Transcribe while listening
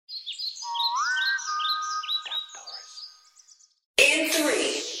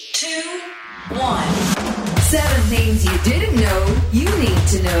1. 7 things you didn't know you need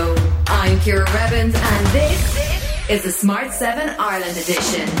to know. I'm Ciara Revens and this is the Smart 7 Ireland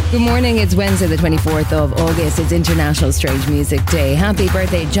edition. Good morning, it's Wednesday the 24th of August. It's International Strange Music Day. Happy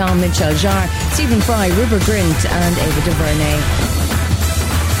birthday John Mitchell Jarre, Stephen Fry, Rupert Grint and Ava DuVernay.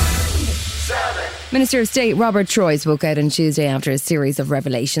 Minister of State Robert Troy spoke out on Tuesday after a series of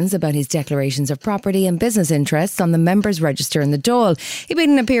revelations about his declarations of property and business interests on the members' register in the Dáil. He made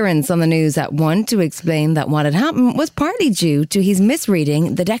an appearance on the news at 1 to explain that what had happened was partly due to his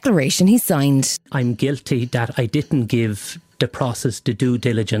misreading the declaration he signed. I'm guilty that I didn't give the process the due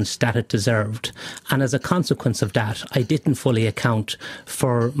diligence that it deserved, and as a consequence of that I didn't fully account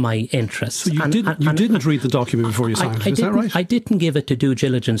for my interests. So you didn't read the document before you signed it, is that right? I didn't give it the due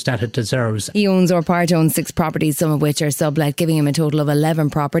diligence that it deserves. He owns or part owns 6 properties, some of which are sublet, giving him a total of 11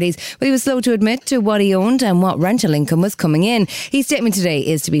 properties, but he was slow to admit to what he owned and what rental income was coming in. His statement today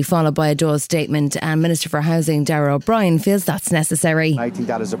is to be followed by a Dáil statement, and Minister for Housing Darragh O'Brien feels that's necessary. I think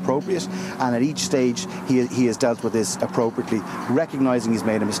that is appropriate, and at each stage he has dealt with this appropriately, recognising he's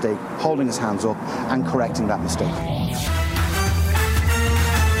made a mistake, holding his hands up and correcting that mistake.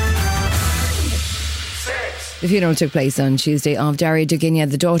 The funeral took place on Tuesday of Daria Dugina,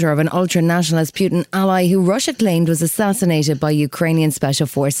 the daughter of an ultra-nationalist Putin ally who Russia claimed was assassinated by Ukrainian special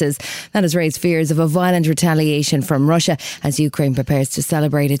forces. That has raised fears of a violent retaliation from Russia as Ukraine prepares to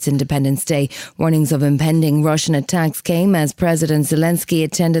celebrate its Independence Day. Warnings of impending Russian attacks came as President Zelensky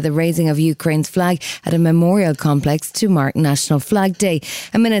attended the raising of Ukraine's flag at a memorial complex to mark National Flag Day.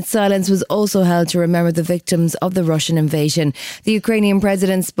 A minute's silence was also held to remember the victims of the Russian invasion. The Ukrainian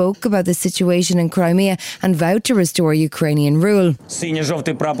president spoke about the situation in Crimea and vowed to restore Ukrainian rule.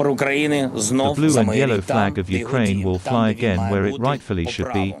 The blue and yellow flag of Ukraine will fly again where it rightfully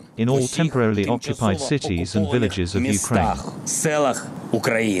should be, in all temporarily occupied cities and villages of Ukraine.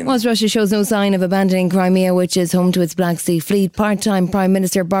 Whilst Russia shows no sign of abandoning Crimea, which is home to its Black Sea Fleet, part-time Prime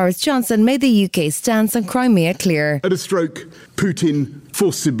Minister Boris Johnson made the UK's stance on Crimea clear. At a stroke, Putin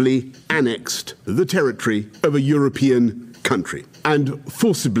forcibly annexed the territory of a European country and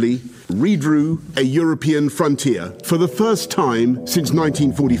forcibly redrew a European frontier for the first time since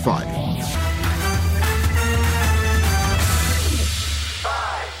 1945.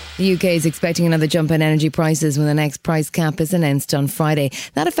 The UK is expecting another jump in energy prices when the next price cap is announced on Friday.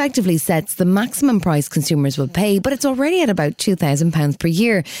 That effectively sets the maximum price consumers will pay, but it's already at about £2,000 per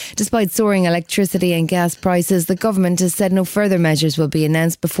year. Despite soaring electricity and gas prices, the government has said no further measures will be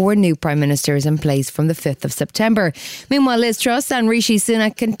announced before a new Prime Minister is in place from the 5th of September. Meanwhile, Liz Truss and Rishi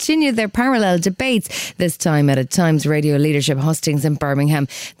Sunak continue their parallel debates, this time at a Times Radio leadership hustings in Birmingham.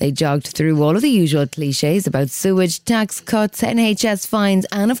 They jogged through all of the usual cliches about sewage, tax cuts, NHS fines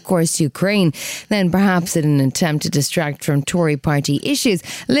and, of course, Ukraine. Then, perhaps in an attempt to distract from Tory party issues,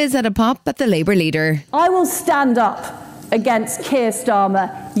 Liz had a pop at the Labour leader. I will stand up against Keir Starmer,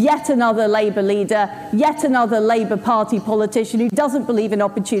 yet another Labour leader, yet another Labour Party politician who doesn't believe in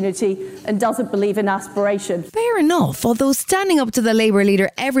opportunity and doesn't believe in aspiration. Fair enough, although standing up to the Labour leader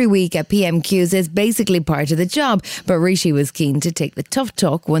every week at PMQs is basically part of the job. But Rishi was keen to take the tough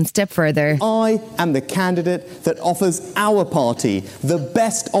talk one step further. I am the candidate that offers our party the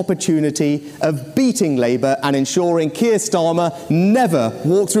best opportunity of beating Labour and ensuring Keir Starmer never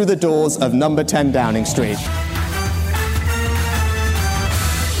walks through the doors of number 10 Downing Street.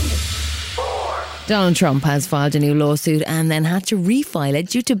 Donald Trump has filed a new lawsuit and then had to refile it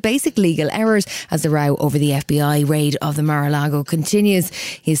due to basic legal errors as the row over the FBI raid of the Mar-a-Lago continues.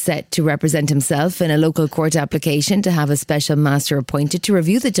 He's set to represent himself in a local court application to have a special master appointed to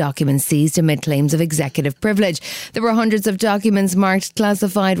review the documents seized amid claims of executive privilege. There were hundreds of documents marked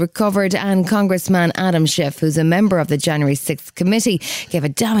classified recovered, and Congressman Adam Schiff, who's a member of the January 6th committee, gave a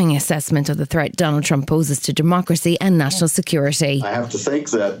damning assessment of the threat Donald Trump poses to democracy and national security. I have to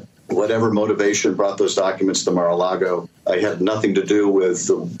think that whatever motivation brought those documents to Mar-a-Lago, I had nothing to do with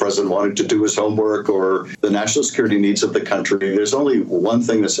the president wanting to do his homework or the national security needs of the country. There's only one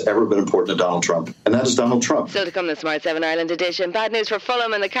thing that's ever been important to Donald Trump, and that is Donald Trump. Still to come, the Smart 7 Ireland edition. Bad news for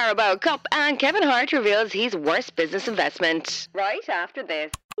Fulham in the Carabao Cup, and Kevin Hart reveals his worst business investment. Right after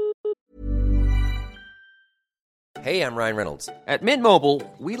this. Hey, I'm Ryan Reynolds. At Mint Mobile,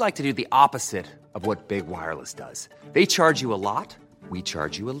 we like to do the opposite of what Big Wireless does. They charge you a lot. We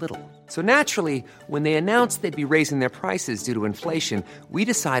charge you a little. So naturally, when they announced they'd be raising their prices due to inflation, we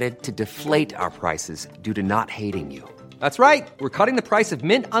decided to deflate our prices due to not hating you. That's right. We're cutting the price of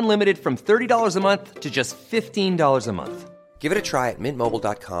Mint Unlimited from $30 a month to just $15 a month. Give it a try at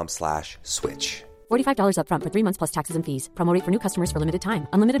mintmobile.com/switch. $45 up front for 3 months plus taxes and fees. Promo rate for new customers for limited time.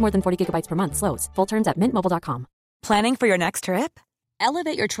 Unlimited more than 40 gigabytes per month slows. Full terms at mintmobile.com. Planning for your next trip?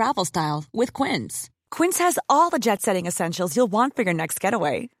 elevate your travel style with Quince. Quince has all the jet-setting essentials you'll want for your next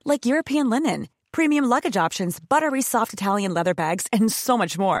getaway, like European linen, premium luggage options, buttery soft Italian leather bags, and so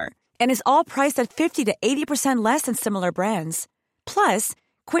much more. And is all priced at 50 to 80% less than similar brands. Plus,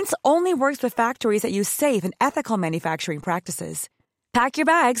 Quince only works with factories that use safe and ethical manufacturing practices. Pack your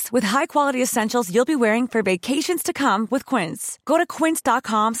bags with high-quality essentials you'll be wearing for vacations to come with Quince. Go to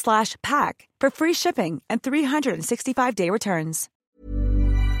quince.com/pack for free shipping and 365-day returns.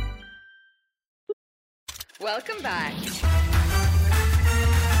 Welcome back.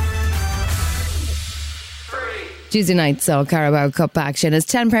 Tuesday night saw Carabao Cup action as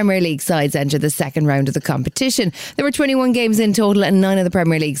 10 Premier League sides entered the second round of the competition. There were 21 games in total and 9 of the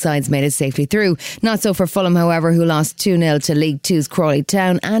Premier League sides made it safely through. Not so for Fulham, however, who lost 2-0 to League Two's Crawley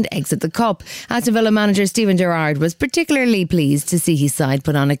Town and exit the Cup. Aston Villa manager Steven Gerrard was particularly pleased to see his side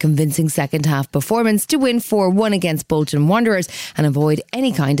put on a convincing second half performance to win 4-1 against Bolton Wanderers and avoid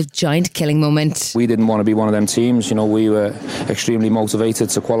any kind of giant killing moment. We didn't want to be one of them teams. You know, we were extremely motivated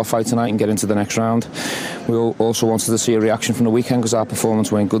to qualify tonight and get into the next round. We also wanted to see a reaction from the weekend because our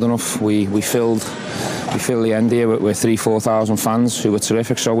performance weren't good enough. We filled the end here with 3,000-4,000 fans who were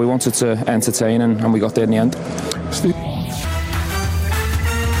terrific, so we wanted to entertain and we got there in the end.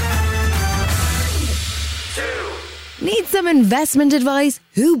 Need some investment advice?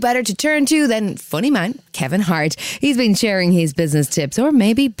 Who better to turn to than funny man Kevin Hart? He's been sharing his business tips or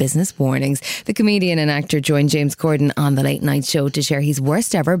maybe business warnings. The comedian and actor joined James Corden on the Late Night Show to share his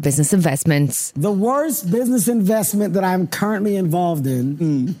worst ever business investments. The worst business investment that I'm currently involved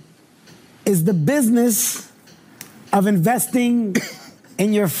in is the business of investing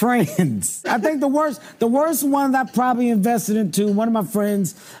in your friends. I think the worst one that I probably invested into, one of my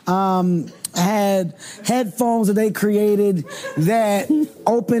friends had headphones that they created that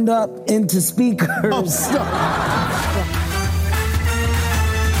opened up into speakers. Oh, stop.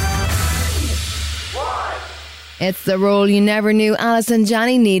 It's the role you never knew Alison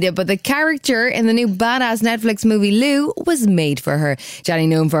Janney needed, but the character in the new badass Netflix movie Lou was made for her. Janney,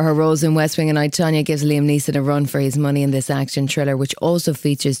 known for her roles in West Wing and I, Tonya, gives Liam Neeson a run for his money in this action thriller, which also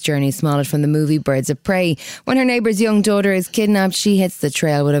features Journey Smollett from the movie Birds of Prey. When her neighbour's young daughter is kidnapped, she hits the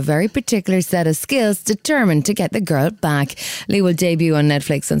trail with a very particular set of skills, determined to get the girl back. Lou will debut on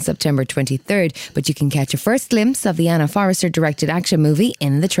Netflix on September 23rd, but you can catch a first glimpse of the Anna Forrester-directed action movie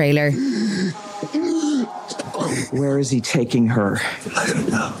in the trailer. Where is he taking her? I don't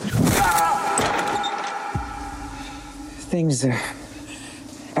know. Things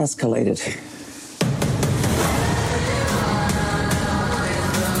escalated.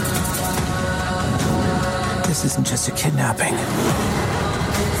 This isn't just a kidnapping.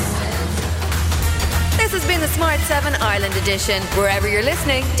 This has been the Smart 7 Ireland edition. Wherever you're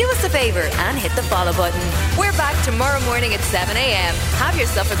listening, do us a favour and hit the follow button. We're back tomorrow morning at 7 a.m. Have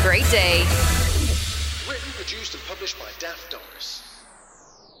yourself a great day. Produced and published by Daft Doris.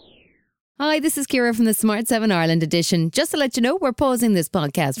 Hi, this is Ciara from the Smart 7 Ireland edition. Just to let you know, we're pausing this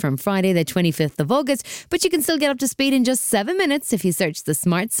podcast from Friday the 25th of August, but you can still get up to speed in just 7 minutes if you search the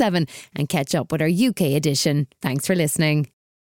Smart 7 and catch up with our UK edition. Thanks for listening.